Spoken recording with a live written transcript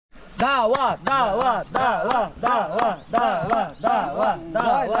दावा दावा दावा दावा दावा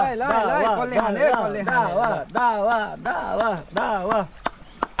दावा दावा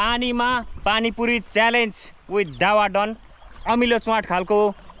पानीमा panipuri challenge with Dawa done अमिलो चुवाट खालको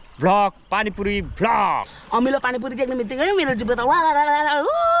भ्लग पानीपुरी भ्लग अमिलो पानीपुरी देख्ने बित्तिकै मेरो जिब्रो त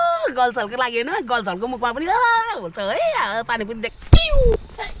गल्छल्को लागि होइन गल्छल्को मुखमा पनि हुन्छ है पानीपुरी देख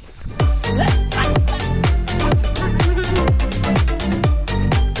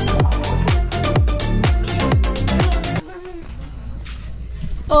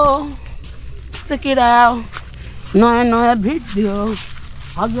Oh, check it out. नयाँ भिडियो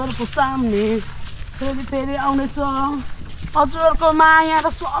हजुरको सामने फेरि फेरि आउनेछ हजुरको माया र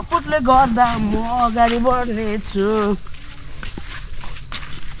सपोर्टले गर्दा म अगाडि बढ्नेछु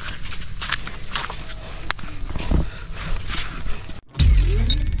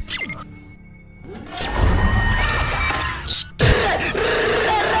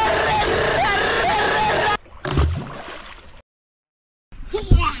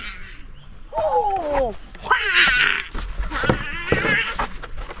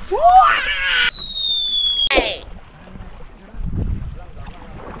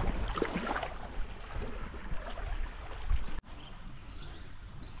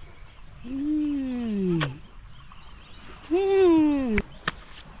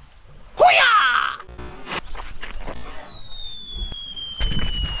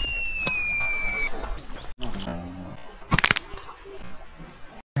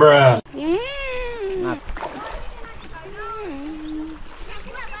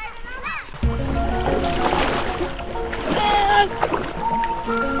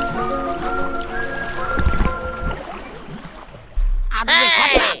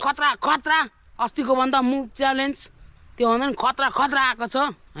खतरा खतरा अस्तिको भन्दा मुख च्यालेन्ज त्यो भन्दा नि खतरा खतरा आएको छ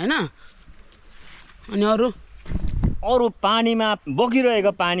हैन अनि अरु पानीमा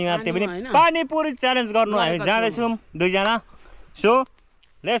बगिरहेको पानीमा त्यो पनि पानीपुरी च्यालेन्ज गर्नु हामी जाँदैछौँ दुईजना सो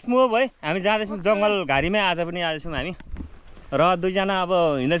लेट्स मुभ है हामी जाँदैछौँ जङ्गल घारीमै आज पनि आएछौँ हामी र दुईजना अब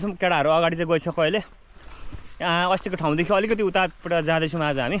हिँड्दैछौँ केटाहरू अगाडि चाहिँ गइसक्यो अहिले अस्तिको ठाउँदेखि अलिकति उताबाट जाँदैछौँ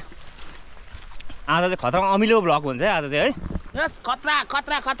आज हामी आज चाहिँ खतरा अमिलो भ्लग हुन्छ है आज चाहिँ है यस खतरा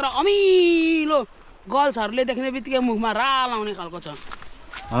खतरा खतरा अमिलो गर्ल्सहरूले देख्ने बित्तिकै मुखमा राल आउने खालको छ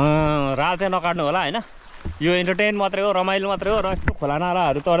राल चाहिँ नकाट्नु होला होइन यो इन्टरटेन मात्रै हो रमाइलो मात्रै हो र यस्तो खोला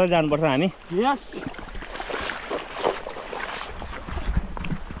नालाहरू तर्दै जानुपर्छ हामी यस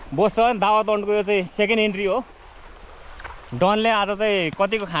बोस छ दावा दण्डको यो चाहिँ सेकेन्ड इन्ट्री हो डनले आज चाहिँ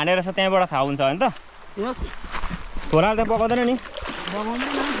कतिको खाने रहेछ त्यहाँबाट थाहा हुन्छ होइन त यस छोराले त पकाउँदैन नि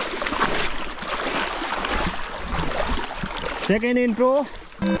second intro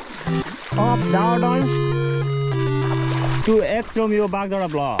of Dawa done to x Romeo बागझोडा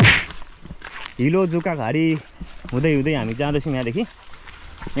blog हिलो जुका घारी हुँदै हुँदै हामी जाँदैछौँ यहाँदेखि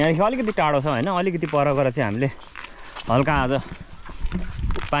अलिकति टाढो छ होइन अलिकति पर गएर चाहिँ हामीले हल्का आज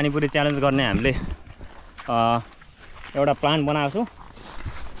पानीपुरी च्यालेन्ज गर्ने हामीले एउटा प्लान बनाएको छौँ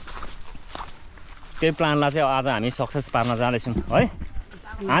त्यही प्लानलाई चाहिँ आज हामी सक्सेस पार्न जाँदैछौँ है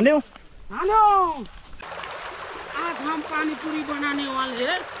हान्यौँ आज हम पानीपुरी बनाने वाले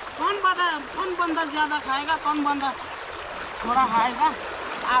हैं कौन बंदा ज़्यादा खाएगा कौन बंदा थोड़ा खाएगा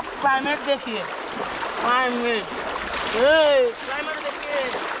आप क्लाइमेट देखिए क्लाइमेट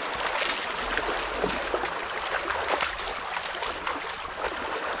देखिए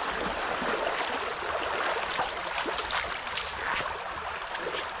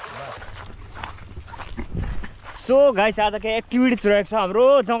सो गाइस आजको एक्टिभिटिज रहेको छ हाम्रो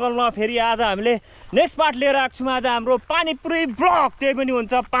जङ्गलमा फेरि आज हामीले नेक्स्ट पार्ट लिएर आएको छौँ आज हाम्रो पानीपुरी ब्लग त्यही पनि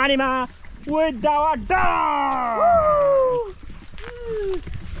हुन्छ पानीमा विथ दावा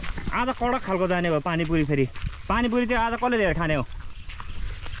आज कडक खालको जाने भयो पानीपुरी फेरि पानीपुरी चाहिँ आज कसले धेरै खाने हो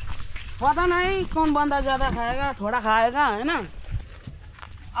पता नहीं कौन बंदा ज़्यादा खाएगा थोड़ा खाएगा है ना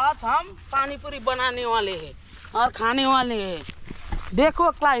आज हम पानीपुरी बनाने वाले हैं और खाने वाले हैं देखो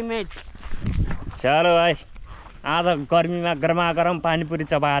क्लाइमेट चलो भाइ आज गर्मीमा गरमा गरम पानीपुरी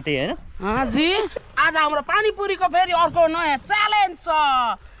चपाती होइन हाँ जी आज हाम्रो पानीपुरीको फेरि अर्को नयाँ च्यालेन्ज छ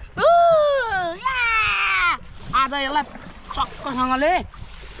आज यसलाई चक्कसँगले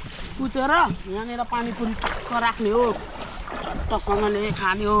कुचेर यहाँनिर पानीपुरी टक्क राख्ने हो टक्कसँगले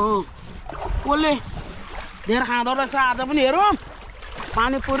खाने हो कसले धेरै खाँदो रहेछ आज पनि हेरौँ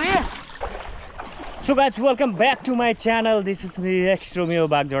panipuri so guys welcome back to my channel this is me x Romeo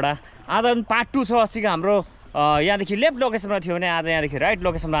बागझोडा आज पार्ट 2 छ अस्तिको हाम्रो यहाँदेखि लेफ्ट लोकेसनमा थियो भने आज यहाँदेखि राइट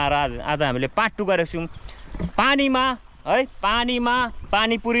लोकेसनमा आएर आज हामीले पार्ट 2 गरेको छौँ पानीमा है पानीमा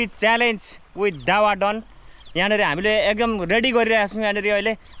panipuri challenge with Dawa done यहाँनिर हामीले एकदम रेडी गरिरहेको छौँ यहाँनिर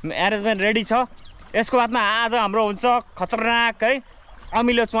अहिले एरेन्जमेन्ट रेडी छ यसको बादमा आज हाम्रो हुन्छ खतरनाक है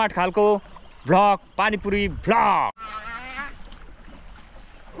अमिलो चाट खालको भ्लग पानीपुरी भ्लग।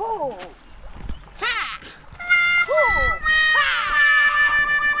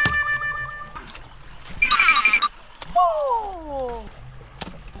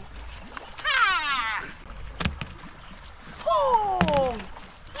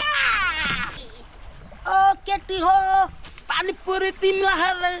 केटी हो पानीपुरी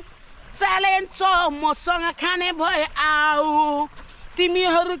तिमीलाई च्यालेन्ज छ मसँग खाने भए आऊ।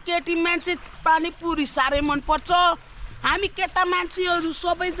 तिमीहरू केटी मान्छे पानीपुरी साह्रै मनपर्छ। हामी केटा मान्छेहरू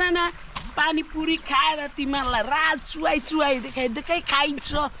सबैजना पानीपुरी खाएर तिमीहरूलाई राल चुवाई चुवाई देखाइ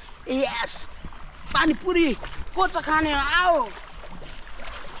खाइन्छ। यस पानीपुरी को छ खाने आऊ।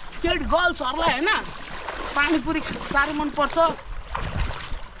 केटी गर्ल्सहरूलाई होइन पानीपुरी साह्रै मनपर्छ,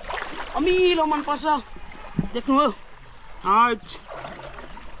 अमिलो मनपर्छ। देख्नु हो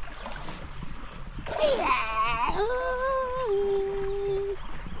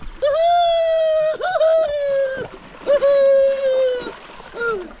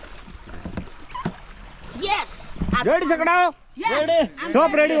रेडी छ केटा?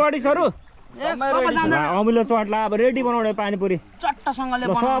 सब रेडी वाडिसहरू अमिलो चाटला अब रेडी बनाउने पानीपुरी चट्टसँगले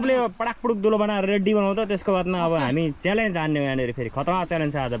सबले पडाक पुडुक दुलो बनाएर रेडी बनाउँदा त्यसको बादमा अब हामी च्यालेन्ज हान्ने हो यहाँनिर। फेरि खतरा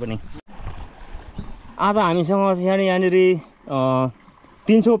च्यालेन्ज छ आज पनि। आज हामीसँग यहाँनिर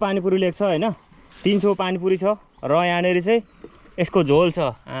 300 पानीपुरी लेख्छ होइन, 300 पानीपुरी छ र यहाँनिर चाहिँ यसको झोल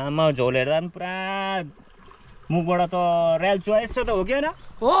छ। आमा झोल हेर्दा पनि पुरा मुखबाट त राल चुवा यस्तो त हो कि होइन?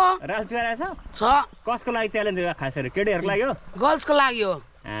 हो राल चुवाइरहेछ छ। कसको लागि च्यालेन्ज हो खास गरी? केटीहरूको लागि हो? गर्ल्सको लागि हो।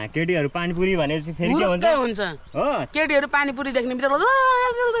 केटीहरू पानीपुरी भनेपछि फेरि के हुन्छ हो? केटीहरू पानीपुरी देख्ने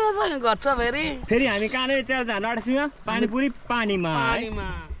बित्तिकै गर्छ। फेरि हामी कहाँनिर च्यालेन्ज हान्न आँटेको छौँ? पानीपुरी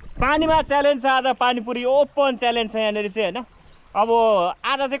पानीमा च्यालेन्ज छ आज। पानीपुरी ओपन च्यालेन्ज छ यहाँनिर चाहिँ होइन। अब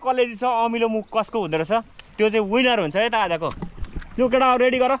आज चाहिँ कसले छ अमिलो मुख कसको हुँदो रहेछ त्यो चाहिँ विनर हुन्छ है त आजको। त्यो केटा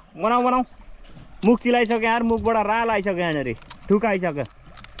रेडी गर, बनाऊ। मुख चिलाइसक्यो यार, मुखबाट राल आइसक्यो यहाँनिर, थुक आइसक्यो।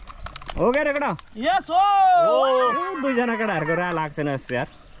 हो क्या रे केटा? यस हो। दुईजना केटाहरूको राल आएको छैन यार।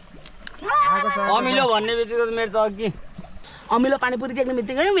 अमिलो भन्ने बित्तिकै मेरो त अघि अमिलो पानीपुरी देख्ने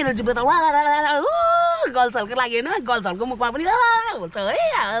बित्तिकै मेरो जिब्रो त गर्ल्सहरूको लागि होइन, गर्ल्सहरूको मुखमा पनि हुन्छ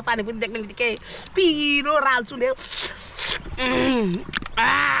है। पानीपुरी देख्ने बित्तिकै पिरो राल चुन्यो।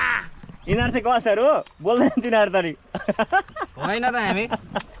 यिनीहरू चाहिँ गर्ल्सहरू हो, बोल्दैन तिनीहरू तरी होइन त। हामी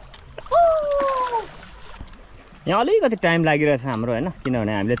यहाँ अलिकति टाइम लागिरहेछ हाम्रो होइन,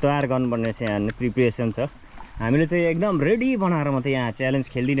 किनभने हामीले तयार गर्नुपर्ने चाहिँ यहाँ प्रिपरेसन छ। हामीले चाहिँ एकदम रेडी बनाएर मात्रै यहाँ च्यालेन्ज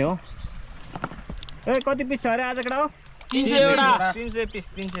खेलिदिने हो। ए कति पिस छ अरे आज केटा हो? 300 पिस।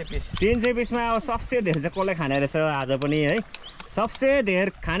 300 पिसमा अब सबसे धेरै चाहिँ कसले खाने रहेछ आज पनि है? सबसे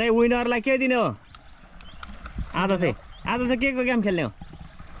धेरै खाने विनरलाई के दिने हो आज चाहिँ? आज चाहिँ के को गेम खेल्ने हो?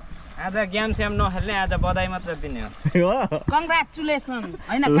 आज गेम स्याम नखेल्ने, आज बधाई मात्र दिने हो। कङ्ग्रेचुलेसन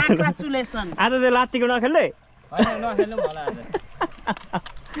होइन, कङ्ग्रेचुलेसन। आज चाहिँ लात्तीको नखेल्ने? नखेल्नु होला आज।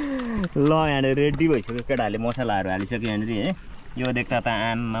 ल यहाँनिर रेडी भइसक्यो, केटाहरूले मसलाहरू हालिसक्यो यहाँनिर है। यो देख्दा त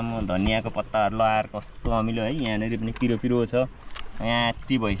आमामा धनियाँको पत्ताहरू लगाएर कस्तो अमिलो है। यहाँनिर पनि पिरो पिरो छ, यहाँ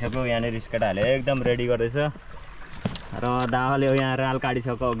यति भइसक्यो। यहाँनिर केटाहरूले एकदम रेडी गर्दैछ र दावाले यहाँ राल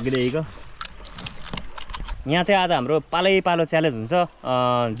काटिसक्यो अघिदेखिको। यहाँ चाहिँ आज हाम्रो पालो च्यालेन्ज हुन्छ।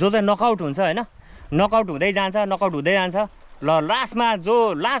 जो चाहिँ नकआउट हुन्छ होइन, नकआउट हुँदै जान्छ ल लास्टमा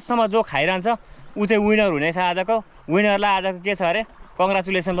लास्टसम्म जो खाइरहन्छ ऊ चाहिँ विनर हुनेछ आजको। विनरलाई आजको के छ अरे?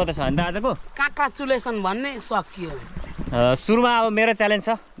 कङ्ग्रेचुलेसन मात्रै छ नि त आजको। काङ्ग्रेचुलेसन भन्ने सकियो। सुरुमा अब मेरो च्यालेन्ज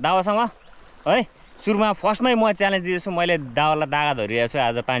छ दावासँग है। सुरुमा फर्स्टमै म च्यालेन्ज दिँदैछु। मैले दावालाई दागा धरिरहेको छु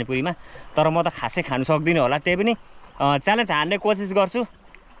आज पानीपुरीमा, तर म त खासै खानु सक्दिनँ होला। त्यही पनि च्यालेन्ज हान्ने कोसिस गर्छु।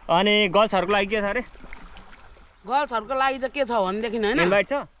 अनि गर्ल्सहरूको लागि के छ अरे? गर्ल्सहरूको लागि चाहिँ के छ भनेदेखि होइन, इन्भाइट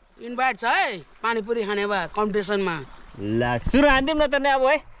छ? इन्भाइट छ है पानीपुरी खाने भए कम्पिटिसनमा। ल सुरु हान्दिउँ न त नि अब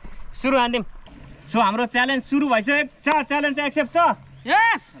है, सुरु हान्दिउँ। सो हाम्रो च्यालेन्ज सुरु भइसकेको छ। च्यालेन्ज एक्सेप्ट छ?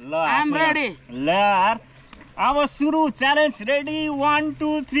 यस ल आई एम रेडी। ल यार अब सुरु, च्यालेन्ज रेडी 1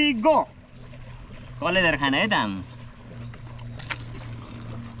 2 3 गो। कसले धेरै खाने है त आम?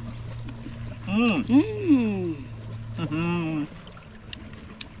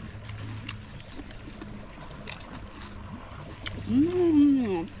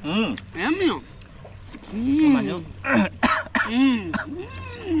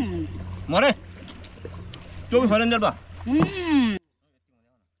 मरे त्यो भी खोलें जल्बा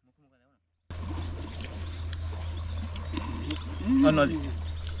नदी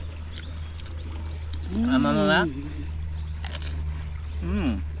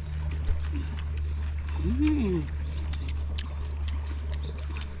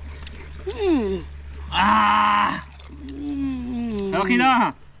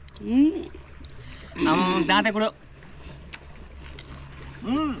आमामा दाँते कुरो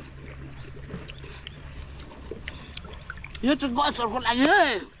यो चाहिँ गर्ल्सहरूको लागि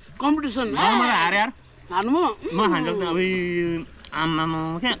है कम्पिटिसन मलाई हारे यार हार्नु म खान सक्दैन अब आम्मामा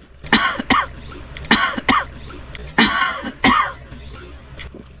क्या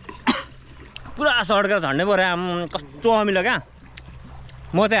पुरा सड्केर झन्डै पऱ्यो आम कस्तो अमिलो क्या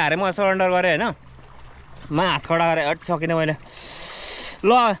म चाहिँ हारेँ म सरेन्डर गरेँ होइन म हात खडा गरेँ हट सकिनँ मैले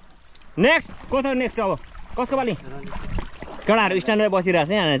ल नेक्स्ट को छ नेक्स्ट अब कसको पालि केटाहरू स्ट्यान्डमै बसिरहेको छ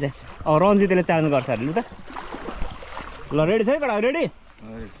यहाँनिर चाहिँ अब रन्जितले च्यालेन्ज गर्छ अरे लु त ल रेडी छ है केटाहरू रेडी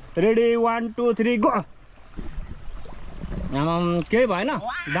रेडी 1 2 3 गो आमा केही भएन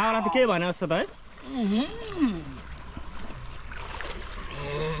दावालाई त केही भएन जस्तो त है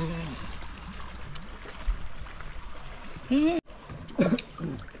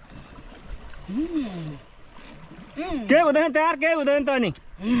केही हुँदैन तयार केही हुँदैन त नि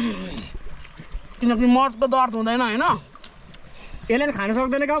किनकि मर्दको दर्द हुँदैन होइन यसले नि खानु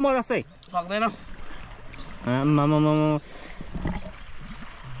सक्दैन क्या म जस्तै सक्दैन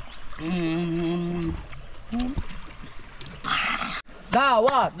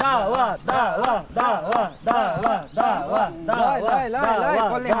दावा दावा दावा दावा दावा दावा दावा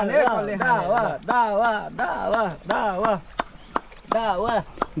दावा दावा दावा दावा दावा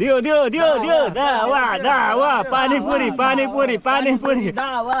दियो दियो दियो दियो दावा दावा पानीपुरी पानीपुरी पानीपुरी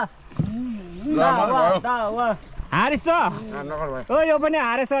दावा दावा दावा हारिस त ओ यो पनि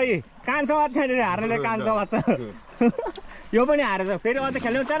हारेछ यी कान समात्छ हार्नेले कान समात्छ यो पनि हारेछ फेरि अझ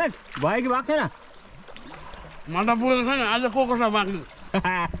खेल्नु च्यालेन्ज भयो कि भएको छैन म त बुझेको छैन आज को छ बाँकी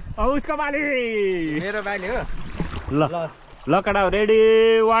उसको बाली मेरो बाली हो ल ल केटा रेडी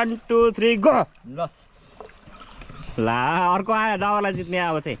 1 2 3 गो ल ला अर्को आयो दावालाई जित्ने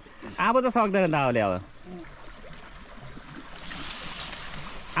अब चाहिँ अब त सक्दैन दावाले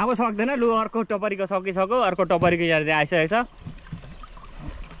अब सक्दैन लु अर्को टपरीको सकिसक्यो अर्को टपरीको यहाँ चाहिँ आइसकेको छ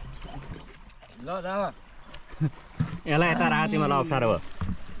ल दावा यसलाई यता राख तिमीलाई अप्ठ्यारो भयो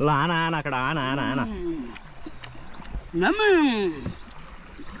ल हाना हाना केटा हाना हाना हाना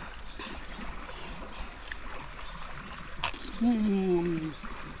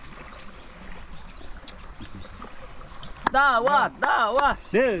दावा दावा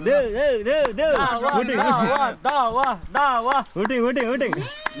देऊ देऊ देऊ देऊ देऊ दावा दावा दावा हुटिङ हुटिङ हुटिङ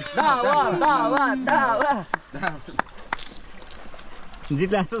दावा दावा दावा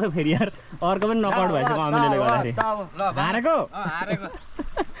जित्ला जस्तो त फेरि यार अर्को पनि नकआउट भएछ अमिलोले गर्दाखेरि हारेको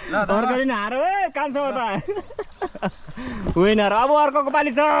अर्को पनि हारो है कान्छो त विनर अब अर्कोको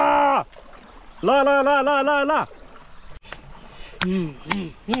पाली छ ल ल ल ल ल ल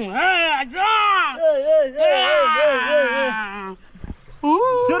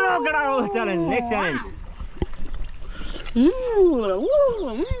सुरु गरा च्यालेन्ज नेक्स्ट च्यालेन्ज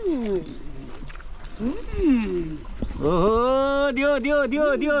ओहो दियो दियो दियो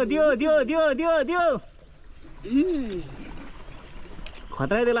दियो दियो दियो दियो दियो दियो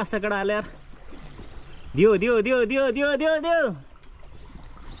खतरा दियो लाग्छ केटाहरूले यार दियो दियो दियो दियो दियो दियो दियो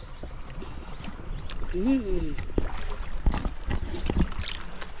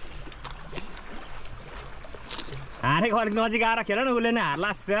हारेको अलिक नजिक आएर खेल न उसले नै हार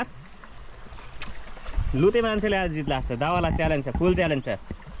लाग्छ यार लुते मान्छेले आज जित लाग्छ दावालाई च्यालेन्ज छ फुल च्यालेन्ज छ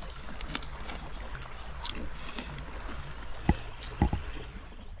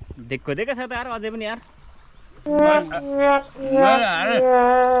देखो देखो छ त यार अझै पनि यार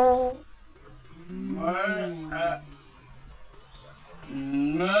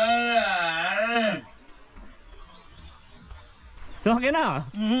सकेन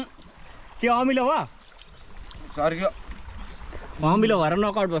के अमिलो भयो सर्क्यो अमिलो भएर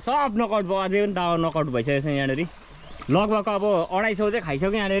नकआउट भयो सब नकआउट भयो अझै पनि दावा नकआउट भइसकेको छ यहाँनिर लगभग अब 250 चाहिँ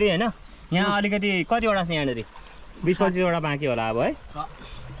खाइसक्यो यहाँनिर होइन यहाँ अलिकति कतिवटा छ यहाँनिर 20-25वटा बाँकी होला अब है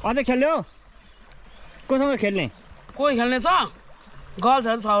अझै खेल्ने हो कोसँग खेल्ने कोही खेल्ने छ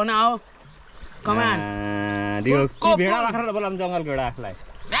गर्ल्सहरू छ भने आऊ कमान दियो कि भेडा बाख्रा बोलाम जङ्गल भेडा आफूलाई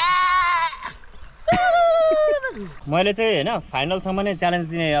मैले चाहिँ होइन फाइनलसम्म नै च्यालेन्ज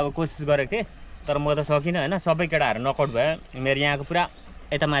दिने अब कोसिस गरेको थिएँ तर म त सकिनँ होइन सबै केटाहरू नकआउट भयो मेरो यहाँको पुरा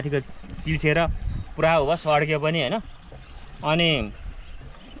यता माथिको पिल्सेर पुरा हो सड्क्यो पनि होइन अनि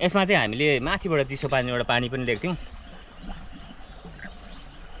यसमा चाहिँ हामीले माथिबाट चिसो पानीबाट पानी पनि ल्याएको थियौँ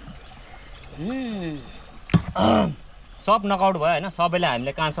सब नकआउट भयो होइन सबैले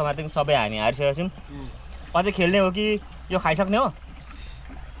हामीले कान समात्यौँ सबै हामी हारिसकेका छौँ अझै खेल्ने हो कि यो खाइसक्ने हो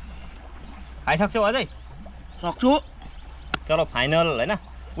खाइसक्छौ अझै सक्छु चलो फाइनल होइन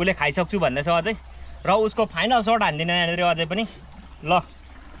उसले खाइसक्छु भन्दैछ अझै र उसको फाइनल सर्ट हान्दिनँ यहाँनिर अझै पनि ल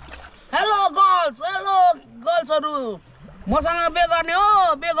हेलो गर्ल्सहरू मसँग बे गर्ने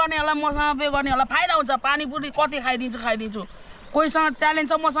हो बे गर्नेहरूलाई मसँग बे गर्नेहरूलाई फाइदा हुन्छ पानीपुरी कति खाइदिन्छु कोहीसँग च्यालेन्ज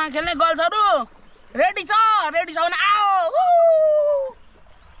छ मसँग खेल्ने गर्ल्सहरू रेडी छ भने आओ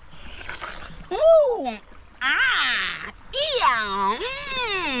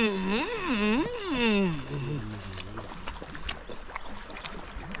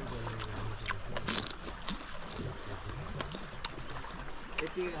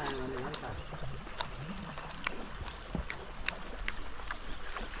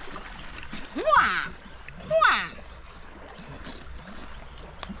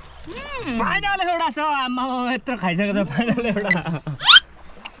फाइनल एउटा छ आम्मा यत्रो खाइसकेको छ फाइनल एउटा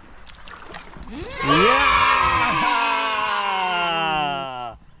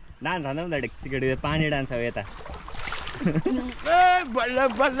डान्स हान्दा पनि त ढिक्चिकेटी पानी डान्स हो यता ए बल्ले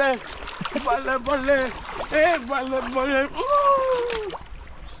बल्ले बल्ले बल्ले ए बल्ले बल्ले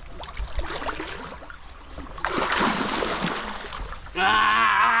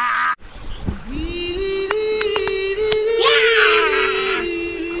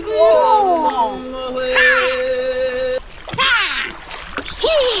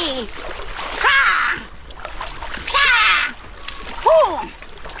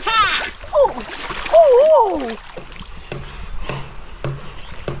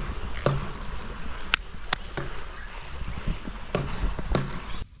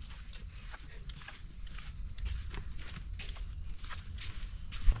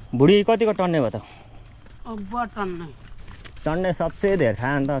बुढी कतिको टन्ने भयो त अब टन्ने टन्ने सबसे धेर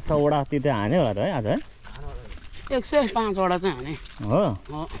खायो अन्त 100वटा त्यो हान्यो होला त है आज 105वटा चाहिँ हाने हो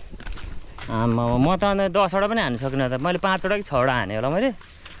आम्मा म त अन्त 10वटा पनि हान्नु सकिनँ त मैले 5वटा कि 6वटा हाने होला मैले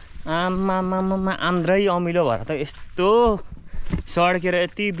आम्मा आन्द्रै अमिलो भएर त यस्तो सड्केर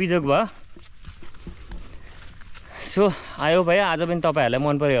यति बिजोग भयो सो आयो भाइ आज पनि तपाईँहरूलाई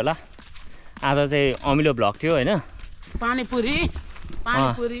मन पर्यो होला आज चाहिँ अमिलो भ्लग थियो होइन पानीपुरी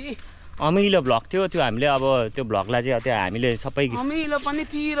अमिलो भ्लग थियो त्यो हामीले अब त्यो भ्लगलाई चाहिँ त्यो हामीले सबै अमिलो पनि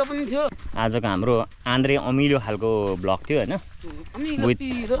पिरो पनि थियो आजको हाम्रो आन्द्रे अमिलो खालको भ्लग थियो होइन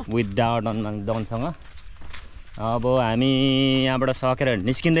विथ डाउनसँग अब हामी यहाँबाट सकेर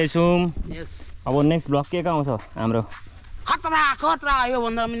निस्किँदैछौँ अब नेक्स्ट भ्लग के आउँछ हाम्रो खतरा आयो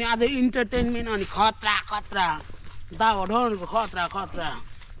भन्दा पनि आज इन्टरटेनमेन्ट अनि खतरा दावा खतरा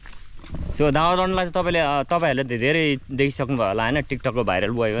सो दावा डनलाई तपाईँहरूले धेरै देखिसक्नु भयो होला होइन टिकटकको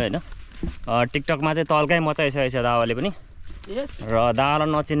भाइरल भयो होइन टिकटकमा चाहिँ तल्कै मचाइसकेको छ दावाले पनि र दावालाई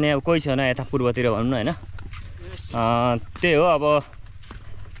नचिन्ने अब कोही छैन यता पूर्वतिर भनौँ न होइन त्यही हो अब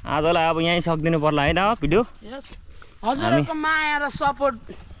आजलाई अब यहीँ सकिदिनु पर्ला है दावा भिडियो हजुरहरूको माया र सपोर्ट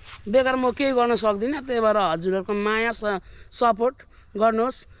बेगर म केही गर्न सक्दिनँ त्यही भएर हजुरहरूको माया सपोर्ट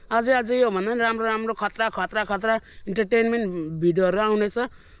गर्नुहोस् अझै यो भन्दा पनि राम्रो खतरा इन्टरटेनमेन्ट भिडियोहरू आउनेछ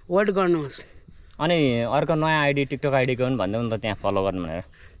वेट गर्नुहोस् अनि अर्को नयाँ आइडी टिकटक आइडीको पनि भन्दै त त्यहाँ फलो गर्नु भनेर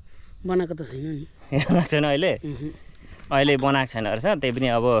बनाएको त छैन नि बनाएको छैन अहिले बनाएको छैन रहेछ त्यही पनि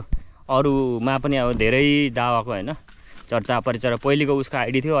अब अरूमा पनि अब धेरै दावाको होइन चर्चा परिचय पहिलेको उसको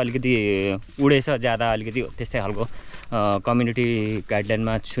आइडी थियो अलिकति उडेछ ज्यादा अलिकति त्यस्तै खालको कम्युनिटी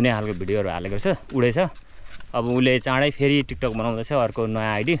गाइडलाइनमा छुने खालको भिडियोहरू हालेको छ उडेछ अब उसले चाँडै फेरि टिकटक बनाउँदैछ अर्को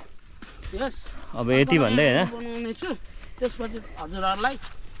नयाँ आइडी अब यति भन्दै होइन बनाउनेछु त्यसपछि हजुरहरूलाई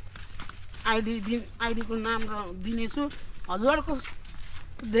आइडीको नाम दिनेछु हजुरहरूको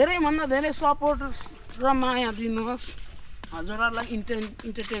धेरैभन्दा धेरै सपोर्ट र माया दिनुहोस् हजुरहरूलाई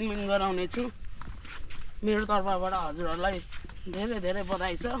इन्टरटेनमेन्ट गराउनेछु मेरो तर्फबाट हजुरहरूलाई धेरै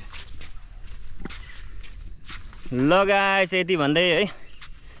बधाई छ ल गाइस यति भन्दै है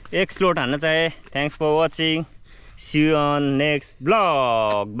एक स्लोट हान्न चाहे thanks for watching C you on next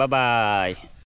blog by by